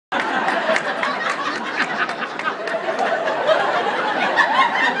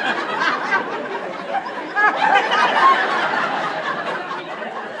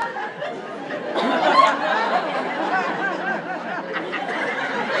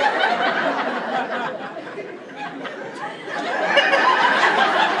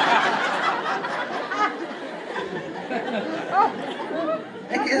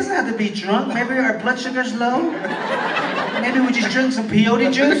drunk? Maybe our blood sugar's low? Maybe we just drink some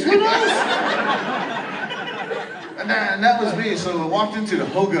peyote juice? Who knows? And that was me. So I walked into the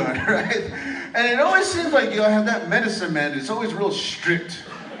Hogan, right? And it always seems like, I have that medicine man. It's always real strict.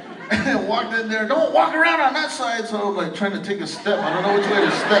 And I walked in there, don't walk around on that side. So I was like trying to take a step. I don't know which way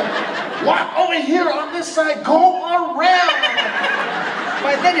to step. Walk over here on this side, go around.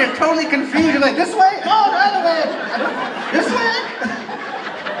 By then you're totally confused. You're like, this way? Oh, the other way. This way?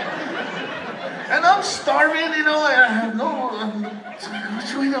 And I'm starving, I have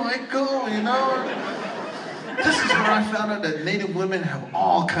which way do I go, This is where I found out that Native women have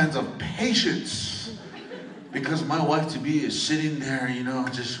all kinds of patience. Because my wife-to-be is sitting there,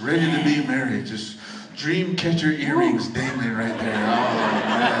 just ready to be married. Just dream catcher earrings dangling right there. Oh,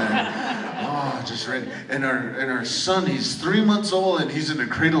 man. Oh, just ready. And our son, he's 3 months old and he's in a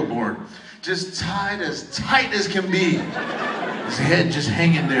cradle board. Just tight as can be. His head just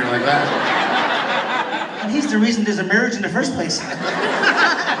hanging there like that. And he's the reason there's a marriage in the first place.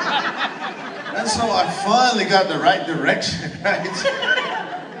 And so I finally got the right direction, right?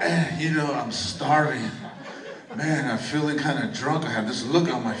 And, I'm starving. Man, I'm feeling kind of drunk. I have this look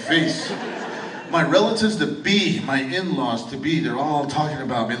on my face. My relatives to be, my in-laws to be, they're all talking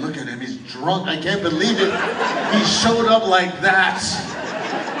about me. Look at him, he's drunk. I can't believe it. He showed up like that.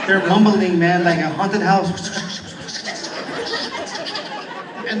 They're mumbling, man, like a haunted house.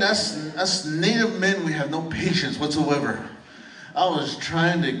 And us Native men, we have no patience whatsoever. I was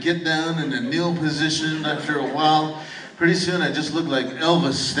trying to get down in the kneel position. After a while, pretty soon I just looked like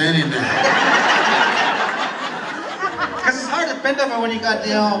Elvis standing there. Because it's hard to bend over when you got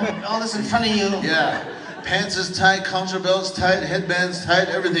all this in front of you. Yeah, pants is tight, contrabelts tight, headbands tight,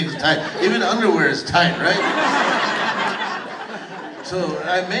 everything's tight. Even underwear is tight, right? So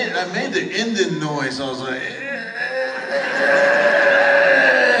I made the Indian noise. I was like,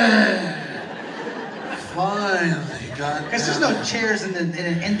 finally got. Because there's no chairs in an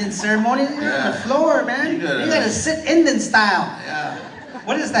Indian ceremony. You're on the Yeah. floor, man. You gotta sit Indian style. Yeah.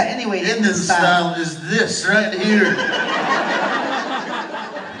 What is that anyway? Indian style is this right here.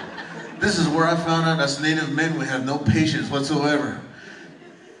 This is where I found out us Native men, we have no patience whatsoever.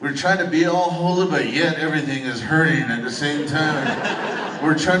 We're trying to be all holy, but yet everything is hurting at the same time.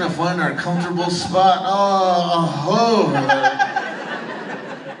 We're trying to find our comfortable spot.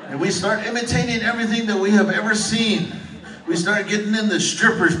 And we start imitating everything that we have ever seen. We start getting in the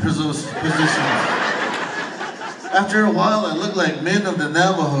strippers' positions. After a while, I look like men of the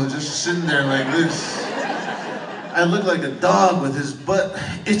Navajo just sitting there like this. I look like a dog with his butt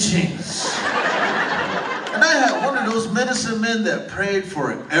itching. And I had one of those medicine men that prayed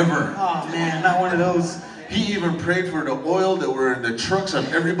forever. Oh man, not one of those. He even prayed for the oil that were in the trucks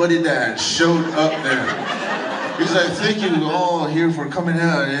of everybody that had showed up there. He's like, thank you all here for coming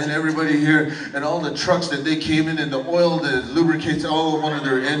out and everybody here and all the trucks that they came in and the oil that lubricates all one of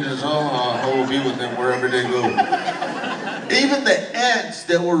their engines. I will be with them wherever they go. Even the ants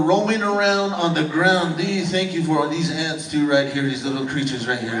that were roaming around on the ground, thank you for these ants too right here, these little creatures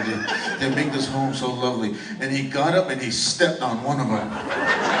right here. They make this home so lovely. And he got up and he stepped on one of them.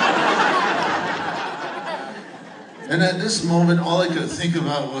 And at this moment, all I could think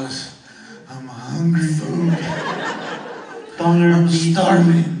about was, I'm hungry. I'm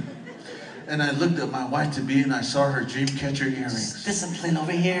starving. And I looked at my wife-to-be and I saw her dream catcher earrings. Discipline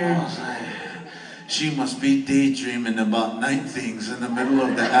over here. I was like, she must be daydreaming about night things in the middle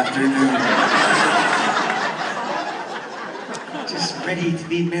of the afternoon. Just ready to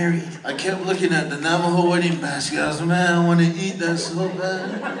be married. I kept looking at the Navajo wedding basket. I was like, man, I want to eat that so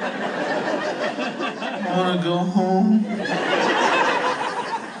bad. I want to go home.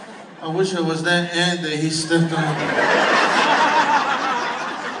 I wish I was that ant that he stepped on.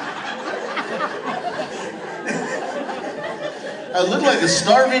 I look like a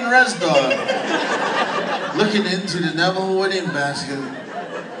starving res dog looking into the Navajo wedding basket.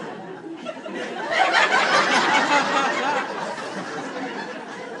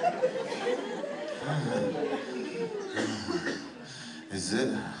 Is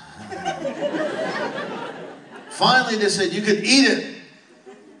it? Finally, they said you could eat it.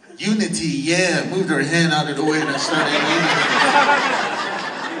 Unity, yeah. Moved her hand out of the way and I started eating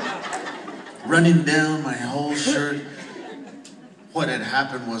it. Running down my whole shirt. What had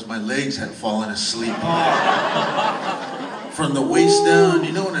happened was my legs had fallen asleep. From the waist down,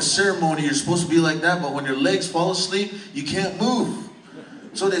 in a ceremony you're supposed to be like that, but when your legs fall asleep, you can't move.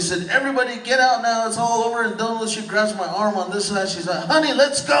 So they said, everybody get out now, it's all over and done with. She grabs my arm on this side, she's like, honey,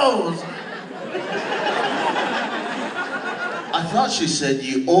 let's go. I thought she said,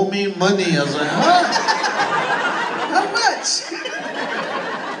 you owe me money. I was like, huh? How much?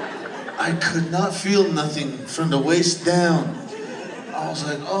 I could not feel nothing from the waist down. I was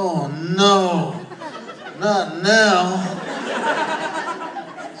like, oh no, not now.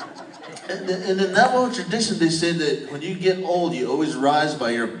 In the Navajo tradition, they say that when you get old, you always rise by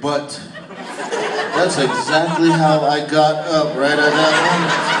your butt. That's exactly how I got up right at that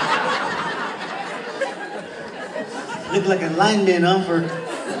moment. Look like a lineman, huh, for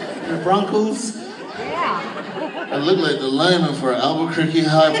Broncos? Yeah. I look like the lineman for Albuquerque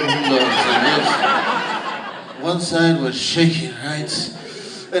High Bulldogs. One side was shaking, right?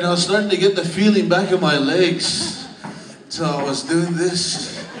 And I was starting to get the feeling back in my legs. So I was doing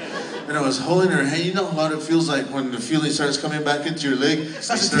this. And I was holding her hand. You know what it feels like when the feeling starts coming back into your leg? You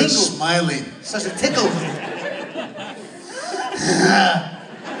start smiling. Starts to tickle.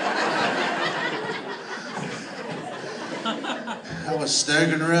 I was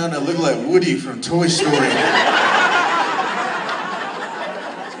staggering around. I looked like Woody from Toy Story.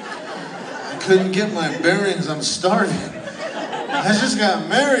 I couldn't get my bearings. I'm starving. I just got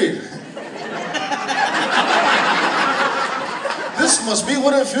married. This must be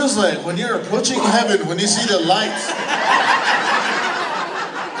what it feels like when you're approaching heaven, when you see the lights.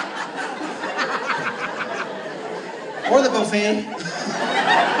 Or the buffet.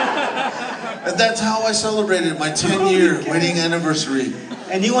 And that's how I celebrated my 10-year wedding anniversary.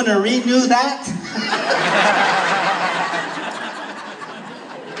 And you want to renew that?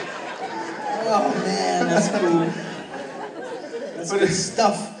 Oh man, that's cool. That's good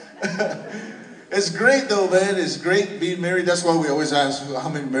stuff. It's great though, man. It's great being married. That's why we always ask how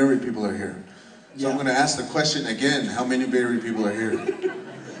many married people are here. So I'm going to ask the question again, how many married people are here? A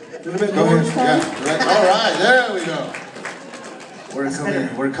little bit more. Yeah, right. All right, there we go.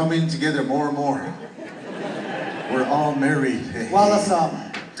 We're coming together more and more. We're all married. Well, us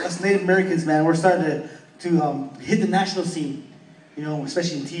Native Americans, man, we're starting to hit the national scene. You know,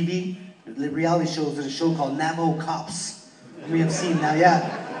 especially in TV, the reality shows. There's a show called Navajo Cops. We have seen now, yeah.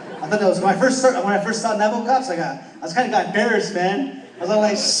 I thought that was when I first saw Navajo Cops. I kind of got embarrassed, man. I was all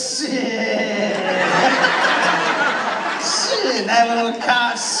like, shit, shit, Navajo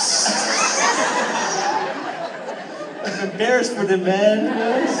Cops. I was embarrassed for them, man.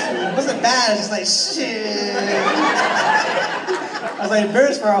 It wasn't bad. I was just like, shit. I was like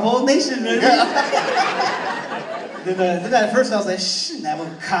embarrassed for our whole nation, man. Then at first I was like, shit, Navajo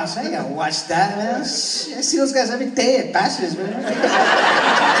Cops. I ain't gotta watch that, man. Shit, I see those guys every day at bashes, man.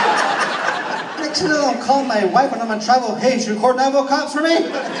 Next thing you know, I'm calling my wife when I'm on travel. Hey, should you record Navajo Cops for me?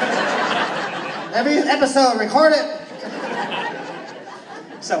 Every episode, record it.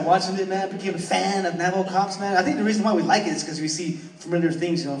 Started watching it, man. Became a fan of Navajo Cops, man. I think the reason why we like it is because we see familiar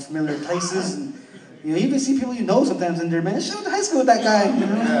things, you know, familiar places, and you know, you even see people you know sometimes in there, man. Show went to high school with that guy, you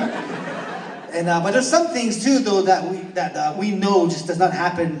know. Yeah. And but there's some things too, though, that we know just does not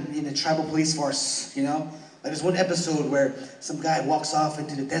happen in the tribal police force, you know. Like there's one episode where some guy walks off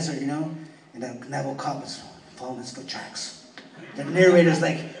into the desert, you know, and the Navajo cop is following his foot tracks. The narrator's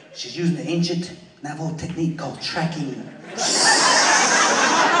like, she's using the ancient Navajo technique called tracking.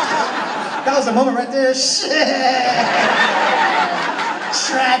 That was the moment right there. Shit.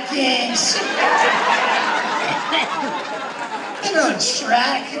 Tracking. They don't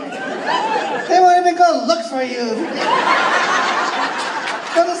track. They won't even go look for you.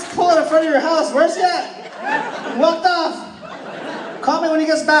 They'll just pull it in front of your house. Where's he at? He walked off. Call me when he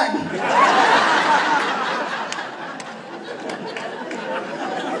gets back.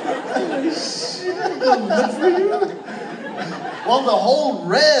 Look for you. Well, the whole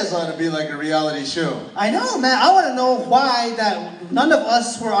res ought to be like a reality show. I know, man. I want to know why that none of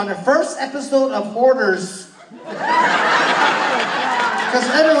us were on the first episode of Hoarders. Because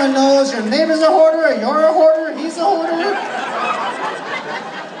everyone knows your neighbor's a hoarder, you're a hoarder, he's a hoarder.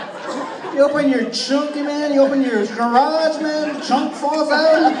 You open your trunk, man, you open your garage, man, junk falls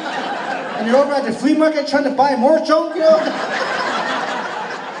out. And you're over at the flea market trying to buy more junk, you know?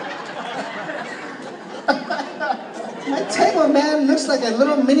 My table, man, looks like a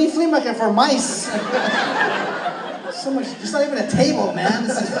little mini flea market for mice. So much, it's not even a table, man.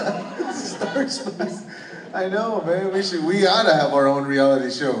 This is a storage space. I know, man. We ought to have our own reality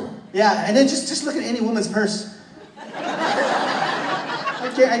show. Yeah, and then just look at any woman's purse.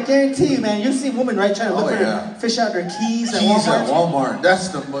 I guarantee you, man. You see a woman, right, trying to look for her, fish out their keys at Walmart. Keys at Walmart.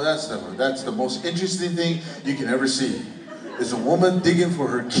 That's the most interesting thing you can ever see. Is a woman digging for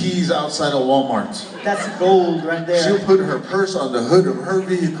her keys outside of Walmart. That's gold right there. She'll put her purse on the hood of her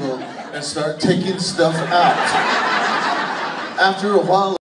vehicle and start taking stuff out. After a while.